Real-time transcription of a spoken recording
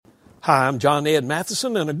Hi, I'm John Ed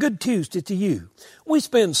Matheson, and a good Tuesday to you. We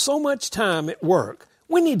spend so much time at work.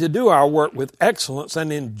 We need to do our work with excellence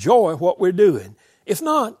and enjoy what we're doing. If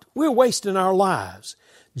not, we're wasting our lives.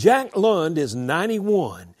 Jack Lund is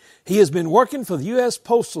 91. He has been working for the U.S.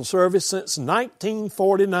 Postal Service since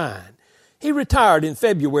 1949. He retired in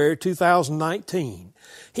February 2019.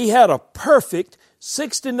 He had a perfect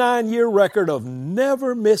 69-year record of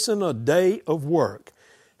never missing a day of work.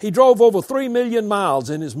 He drove over 3 million miles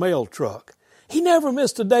in his mail truck. He never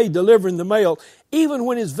missed a day delivering the mail, even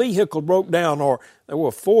when his vehicle broke down or there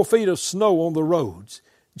were 4 feet of snow on the roads.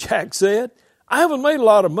 Jack said, "I haven't made a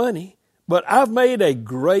lot of money, but I've made a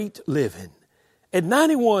great living." At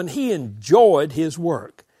 91, he enjoyed his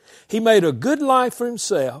work. He made a good life for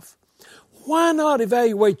himself. Why not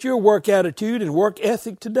evaluate your work attitude and work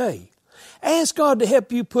ethic today? Ask God to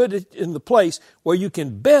help you put it in the place where you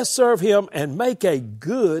can best serve Him and make a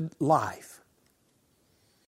good life.